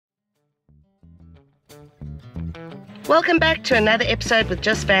Welcome back to another episode with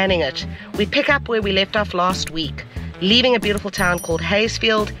Just Vanning It. We pick up where we left off last week, leaving a beautiful town called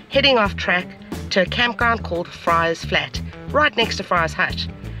Hayesfield, heading off track to a campground called Fry's Flat, right next to Fry's Hut.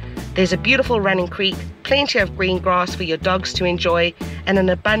 There's a beautiful running creek, plenty of green grass for your dogs to enjoy, and an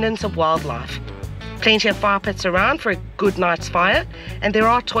abundance of wildlife. Plenty of fire pits around for a good night's fire, and there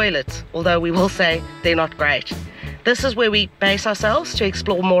are toilets, although we will say they're not great. This is where we base ourselves to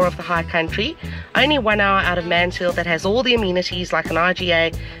explore more of the high country, only 1 hour out of Mansfield that has all the amenities like an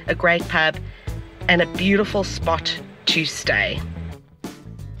IGA, a great pub, and a beautiful spot to stay.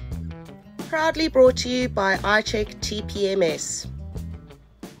 Proudly brought to you by ICHECK TPMS.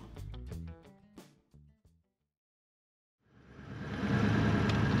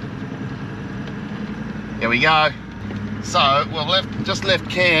 Here we go. So we've just left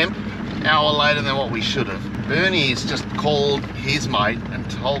camp an hour later than what we should have. Bernie's just called his mate and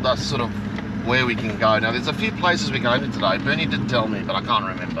told us sort of where we can go. Now there's a few places we're going to today. Bernie did tell me, but I can't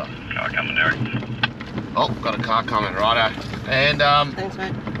remember. Car coming, Derek. Oh, got a car coming, righto. And Thanks,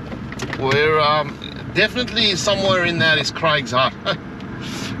 mate. we're definitely somewhere in that is CRAIGS hut.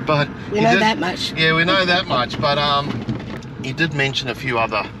 But We know that much. Yeah, we know that much. But he did mention a few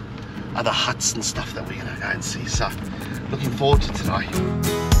other huts and stuff that we're gonna go and see. So looking forward to today.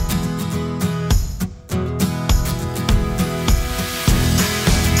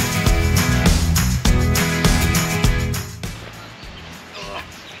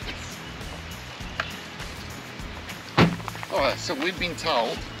 Alright, so we've been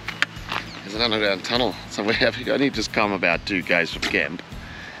told there's an underground tunnel, so we have only just come about 2 k's from camp,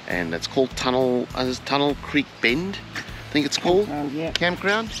 and it's called Tunnel Creek Bend, I think it's called. Yeah.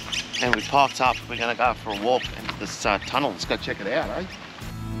 Campground. And we parked up. We're gonna go for a walk into this tunnel. Let's go check it out, eh?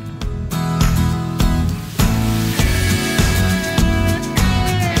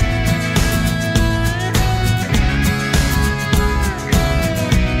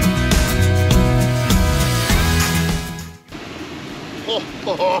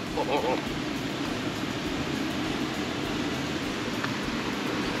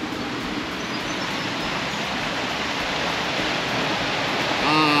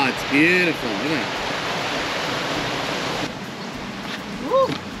 Ah, it's beautiful, isn't it? Woo.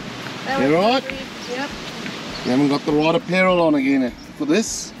 You right? Yep. You haven't got the right apparel on again for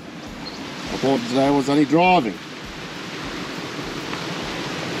this. I thought today was only driving.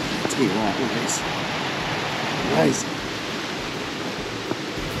 Let's be right, look at this. Amazing.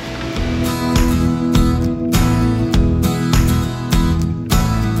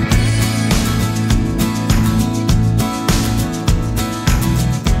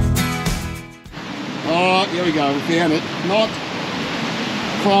 Alright, here we go, we found it. Not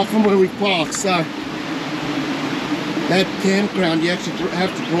far from where we parked, so that campground you actually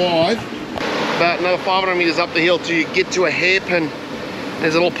have to drive about another 500 metres up the hill till you get to a hairpin.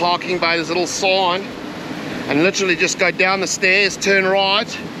 There's a little parking bay, there's a little sign, and literally just go down the stairs, turn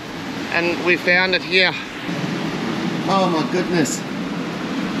right, and we found it here. Oh my goodness.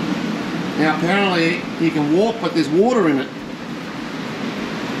 Now apparently you can walk, but there's water in it.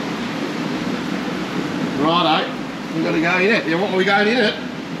 Righto, we've got to go in it. Yeah, what are we going in it?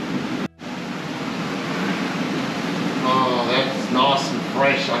 Oh, that's nice and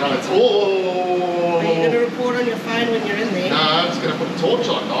fresh. I got it. Oh! Are you going to record on your phone when you're in there? No, I'm just going to put a torch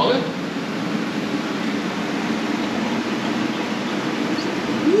on, darling.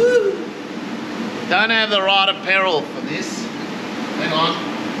 Woo! Don't have the right apparel for this. Hang on.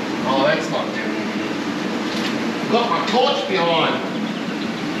 Oh, that's not good. Got my torch behind.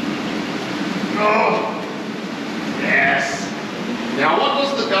 Oh! Yes. Now, what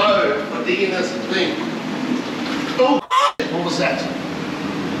was the go for digging this thing? Oh, what was that?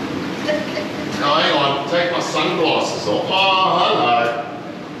 Now, hang on. Take my sunglasses off. Oh, hello.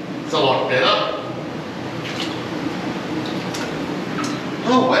 It's a lot better.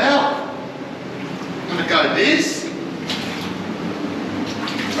 Oh, wow. I'm gonna go this.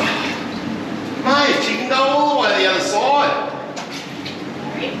 Mate, you can go all the way to the other side.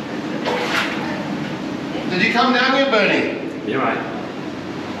 Did you come down here, Bernie? Yeah, mate.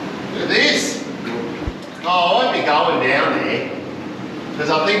 Look at this. Oh, I won't be going down there. Because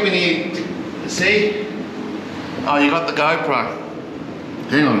I think we need to see. Oh, you got the GoPro.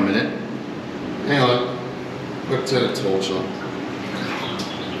 Hang on a minute. Hang on. Got to turn the torch on.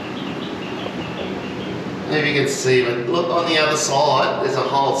 If you can see, but look on the other side, there's a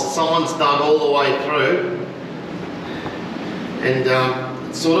hole. So someone's dug all the way through. And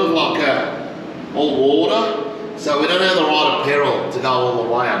it's sort of like all water. So we don't have the right apparel to go all the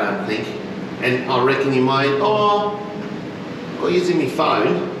way, I don't think. And I reckon you may, I'm using my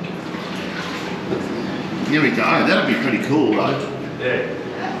phone. Here we go. That'd be pretty cool, though. Yeah.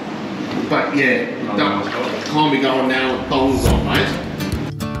 But yeah, can't be going down with thongs on, mate.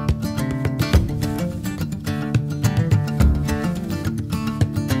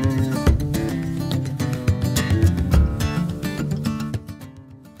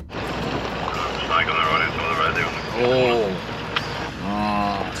 Oh,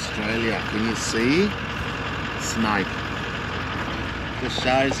 Australia, can you see? Snake. Just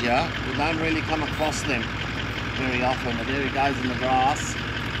shows you, we don't really come across them very often, but there he goes in the grass.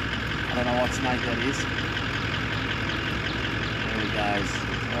 I don't know what snake that is. There he goes.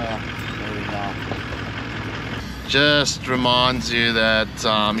 Oh, there we go. Just reminds you that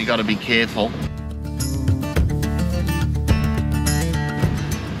you got to be careful.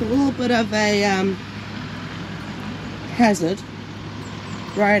 A little bit of a hazard,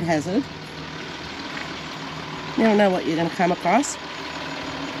 road hazard. You don't know what you're going to come across.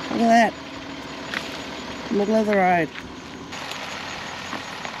 Look at that, middle of the road.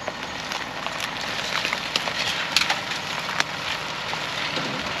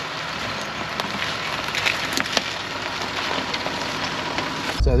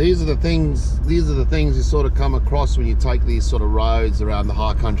 So these are the things you sort of come across when you take these sort of roads around the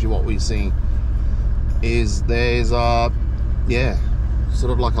high country. What we're seeing is there's yeah,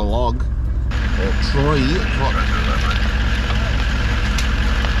 sort of like a log or a tree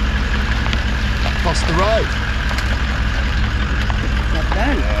across the road. Not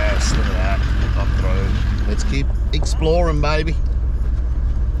done. Yes, look at that. Up the road. Let's keep exploring, baby.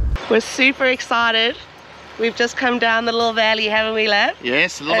 We're super excited. We've just come down the little valley, haven't we, lad?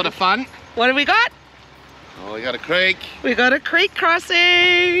 Yes, a little bit of fun. What have we got? Oh, we got a creek. We got a creek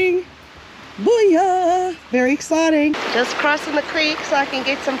crossing. Booyah! Very exciting. Just crossing the creek so I can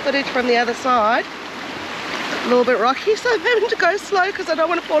get some footage from the other side. A little bit rocky, so I'm having to go slow because I don't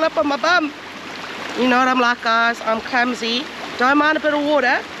want to fall up on my bum. You know what I'm like, guys. I'm clumsy. Don't mind a bit of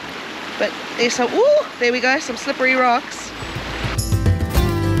water, but there's some, ooh, there we go, some slippery rocks.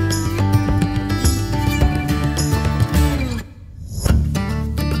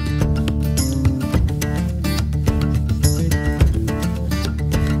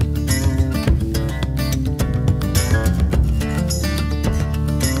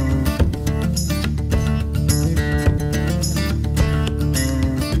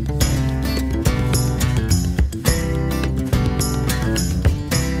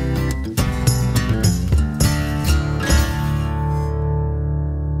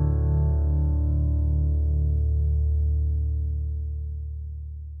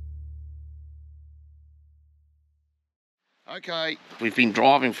 Okay, we've been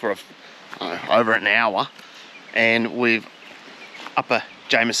driving for over an hour and we've up a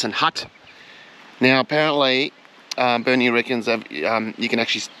Jameson hut. Now apparently Bernie reckons that you can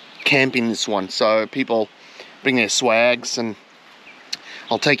actually camp in this one, so people bring their swags and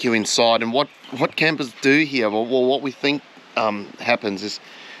I'll take you inside. And what campers do here, well what we think happens is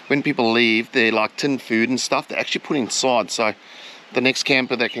when people leave their like tin food and stuff, they actually put inside, so the next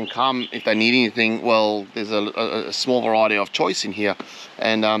camper that can come, if they need anything, well, there's a small variety of choice in here.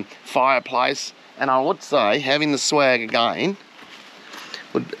 And fireplace, and I would say having the swag again,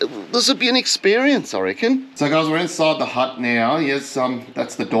 this would be an experience, I reckon. So guys, we're inside the hut now. Yes,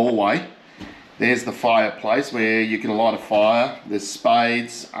 that's the doorway. There's the fireplace where you can light a fire. There's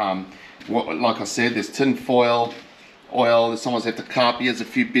spades, like I said, there's tin foil, oil. There's someone's had to carpy. There's a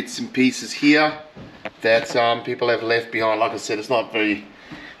few bits and pieces here that people have left behind. Like I said, it's not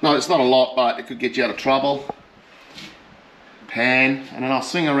a lot, but it could get you out of trouble. Pan, and then I'll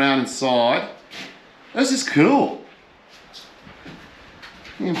swing around inside. This is cool.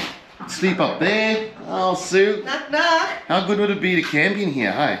 You sleep up there. Oh, Sue. Knock, knock. How good would it be to camp in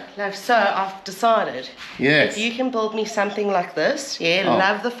here, hey? No, so I've decided. Yes. If you can build me something like this, yeah,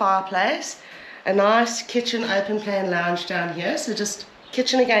 love the fireplace, a nice kitchen open plan lounge down here, so just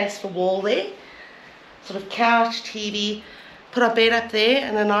kitchen against the wall there, sort of couch, TV, put our bed up there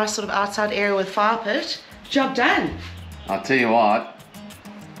and a nice sort of outside area with fire pit, job done. I'll tell you what,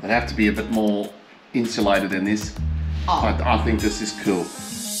 it'd have to be a bit more insulated than this. Oh. I think this is cool.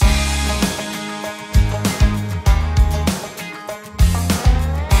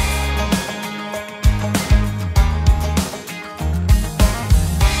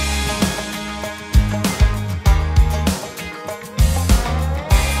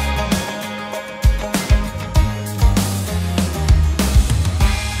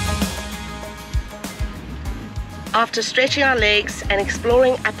 After stretching our legs and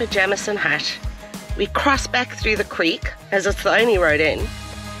exploring Upper Jameson Hut, we cross back through the creek, as it's the only road in,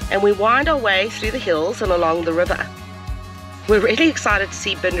 and we wind our way through the hills and along the river. We're really excited to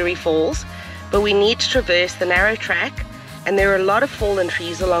see Bindery Falls, but we need to traverse the narrow track and there are a lot of fallen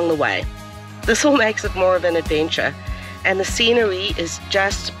trees along the way. This all makes it more of an adventure, and the scenery is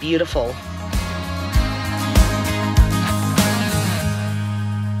just beautiful.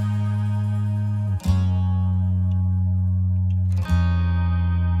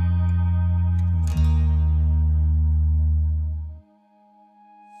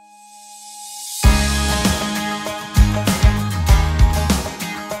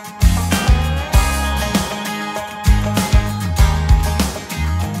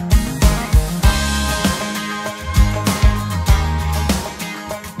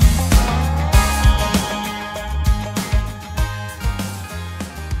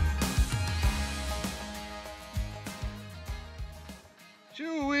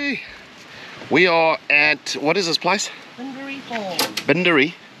 We are at, what is this place? Bindari Falls.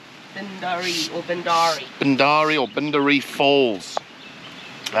 Bindari? Bindari or Bindari. Bindari or Bindari Falls.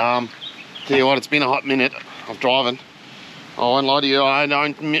 Tell you what, it's been a hot minute of driving. I won't lie to you,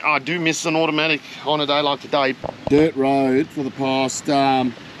 I do miss an automatic on a day like today. Dirt road for the past,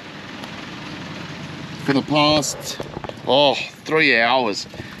 3 hours.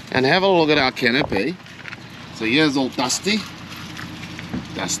 And have a look at our canopy. So here's all dusty,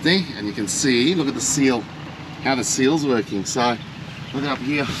 and you can see, look at the seal, how the seal's working. So look up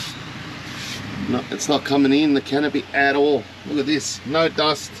here, no, it's not coming in the canopy at all. Look at this, no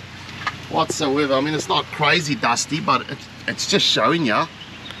dust whatsoever. I mean, it's not crazy dusty, but it's just showing you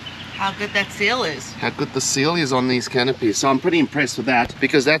how good that seal is. How good the seal is on these canopies. So I'm pretty impressed with that,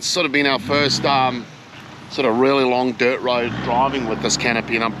 because that's sort of been our first sort of really long dirt road driving with this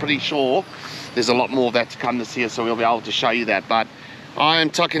canopy, and I'm pretty sure there's a lot more of that to come this year, so we'll be able to show you that. But I am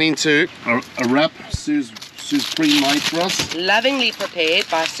tucking into a wrap Sue's pre-made for us. Lovingly prepared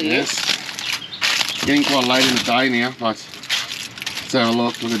by Sue. Yes. Getting quite late in the day now, but let's have a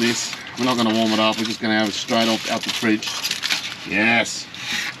look. Look at this. We're not going to warm it up. We're just going to have it straight off out the fridge. Yes.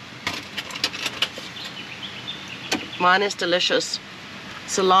 Mine is delicious.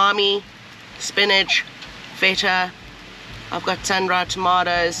 Salami, spinach, feta. I've got sun-dried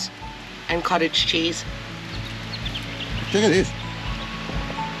tomatoes and cottage cheese. Check at this.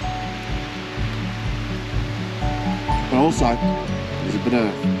 But also, there's a bit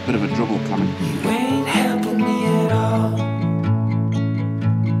of a dribble coming. You ain't helping me at all.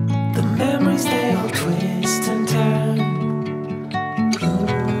 The memories, they all twist and turn.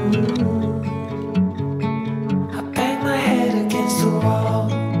 Ooh. I bang my head against the wall.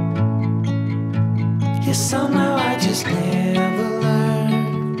 Yeah, somehow I just never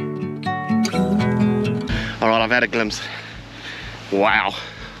learn. All right, I've had a glimpse. Wow.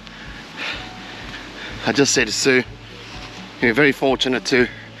 I just said to Sue, we're very fortunate to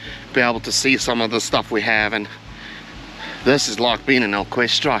be able to see some of the stuff we have, and this is like being in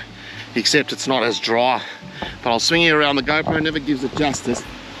Equestria, except it's not as dry. But I'll swing you around. The GoPro never gives it justice.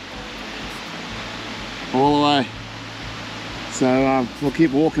 All the way. So we'll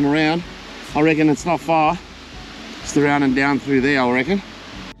keep walking around. I reckon it's not far. Just around and down through there, I reckon.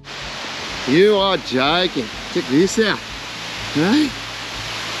 You are joking. Check this out. Hey?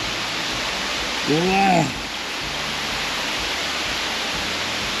 Wow.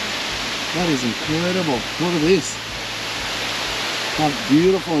 That is incredible. Look at this. How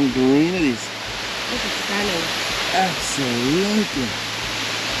beautiful and green it is. This is stunning. Absolutely.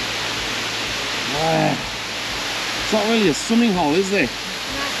 Wow. It's not really a swimming hole, is there? No.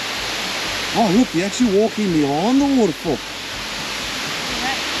 Oh look, you're actually walking behind the waterfall.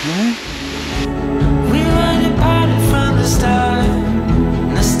 Yeah. We learned about it from the start.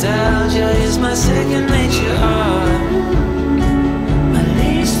 Nostalgia is my second nature. My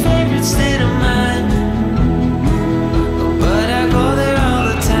least favorite state of mind, but I go there all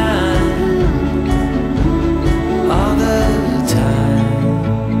the time. All the time.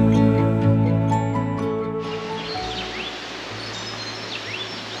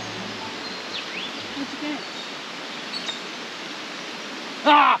 What'd you get?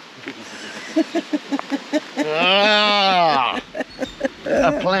 Ah! Ah!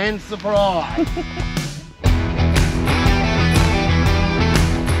 A planned surprise.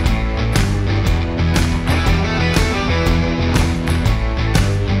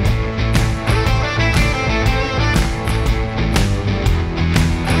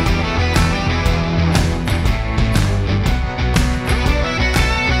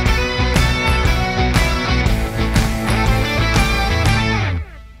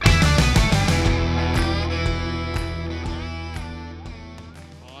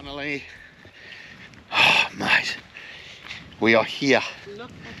 Oh mate, we are here. Look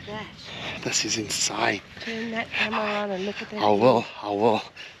at that. This is insane. Turn that camera on and look at that. I will,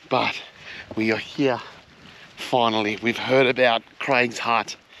 but We are here. Finally, we've heard about Craig's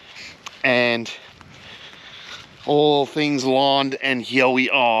hut and all things lined, and here we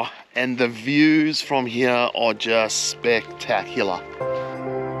are. And the views from here are just spectacular.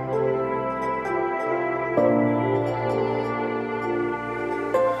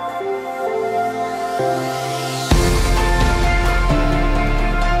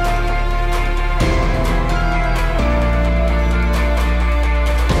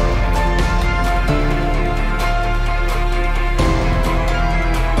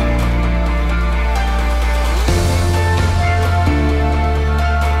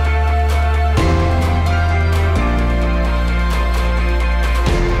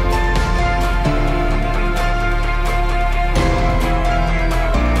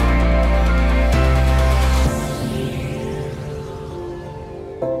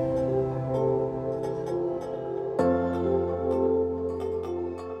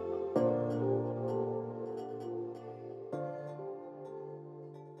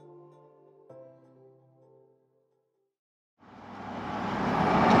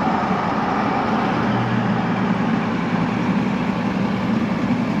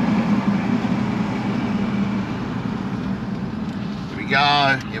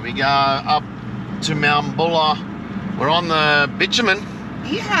 Here we go, up to Mount Buller. We're on the bitumen.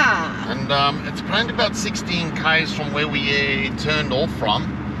 Yeah. And it's probably about 16 k's from where we turned off from.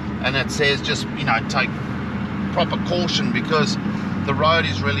 And it says just, you know, take proper caution because the road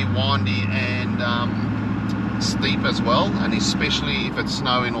is really windy and steep as well. And especially if it's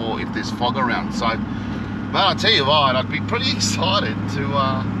snowing or if there's fog around. So, but I'll tell you what, I'd be pretty excited to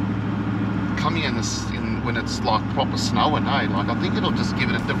come here when it's like proper snowing, eh? Like I think it'll just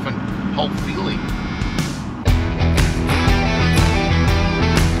give it a different whole feeling.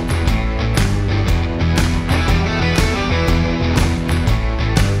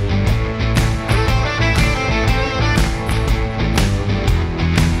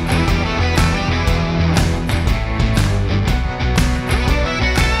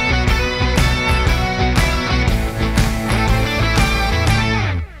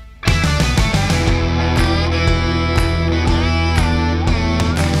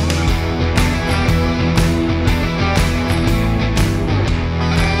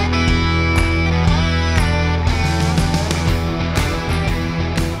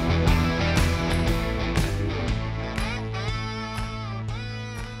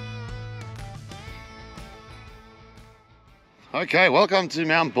 Okay, welcome to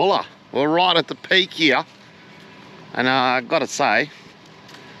Mount Buller. We're right at the peak here, and I've got to say,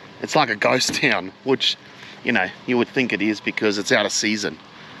 it's like a ghost town, which, you know, you would think it is because it's out of season.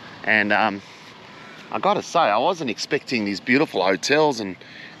 And I got to say, I wasn't expecting these beautiful hotels and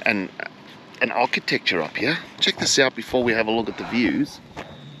architecture up here. Check this out before we have a look at the views.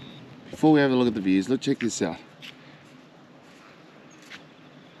 Let's check this out.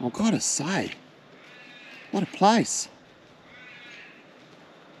 I've got to say, what a place.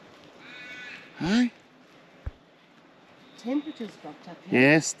 Hey? Temperatures dropped up here.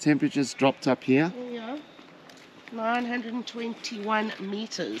 Yes, temperatures dropped up here. There you are. 921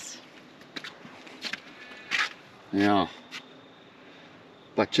 meters. Yeah.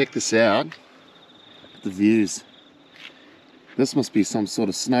 But check this out. The views. This must be some sort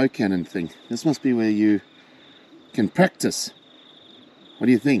of snow cannon thing. This must be where you can practice. What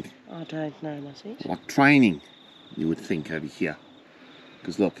do you think? I don't know, Matty. Like training, you would think, over here.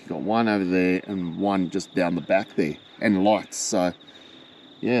 Because look, you've got one over there and one just down the back there, and lights. So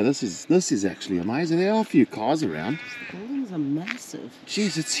yeah, this is actually amazing. There are a few cars around. The buildings are massive.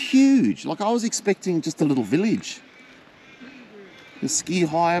 Jeez, it's huge. Like I was expecting just a little village. The ski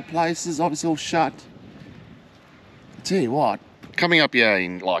hire places obviously all shut. I tell you what, coming up here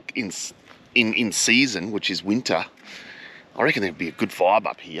in season, which is winter, I reckon there'd be a good vibe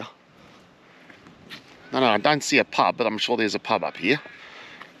up here. No, I don't see a pub, but I'm sure there's a pub up here.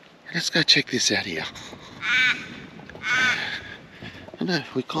 Let's go check this out here. I don't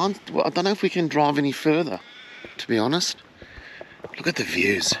know if we can drive any further, to be honest. Look at the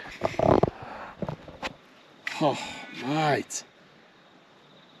views. Oh, mate.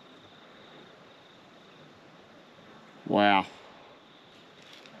 Wow.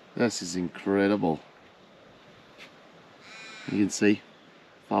 This is incredible. You can see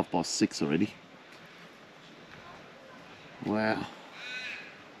 6:05 already. Wow.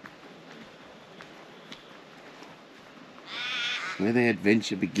 Where the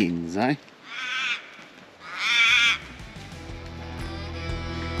adventure begins, eh?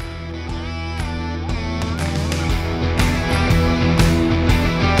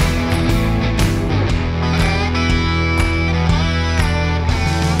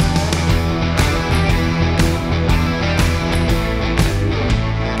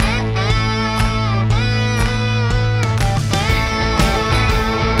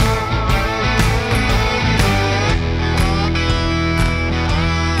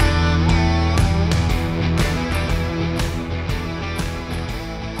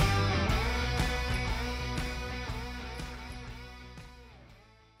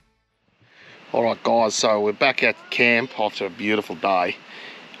 hours. So we're back at camp after a beautiful day,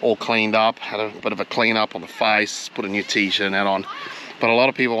 all cleaned up, had a bit of a clean up on the face, put a new t-shirt and that on. But a lot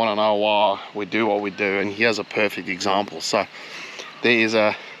of people want to know why we do what we do, and here's a perfect example. So there is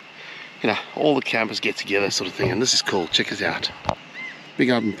a, you know, all the campers get together sort of thing, and this is cool. Check us out. Big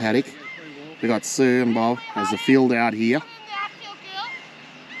open paddock. We got Sue and Bob as the field out here.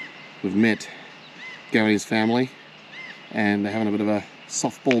 We've met Gary and his family, and they're having a bit of a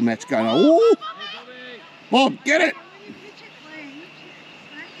softball match going on. Ooh! Bob, get it!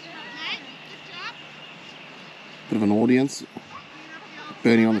 Bit of an audience.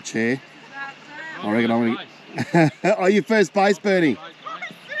 Bernie on the chair. I reckon I'm gonna... Oh, you first base, Bernie?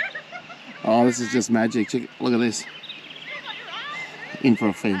 Oh, this is just magic. Check, look at this. In for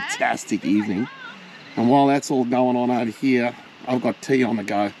a fantastic evening. And while that's all going on over here, I've got tea on the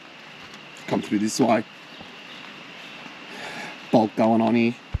go. Come through this way. Bulk going on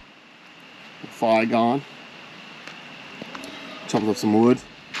here. Fire going. Chopping up some wood.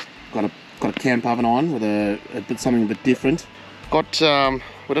 Got a camp oven on with a bit something a bit different. We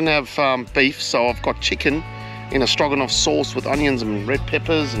didn't have beef, so I've got chicken in a stroganoff sauce with onions and red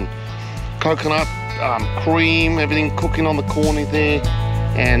peppers and coconut, cream, everything cooking on the corner there.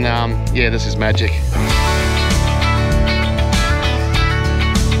 And yeah, this is magic.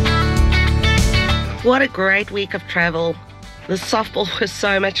 What a great week of travel. The softball was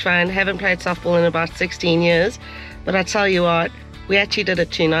so much fun. Haven't played softball in about 16 years, but I tell you what, we actually did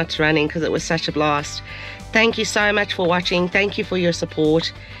it 2 nights running because it was such a blast. Thank you so much for watching. Thank you for your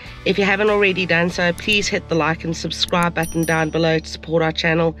support. If you haven't already done so, please hit the like and subscribe button down below to support our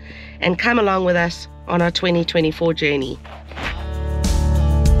channel and come along with us on our 2024 journey.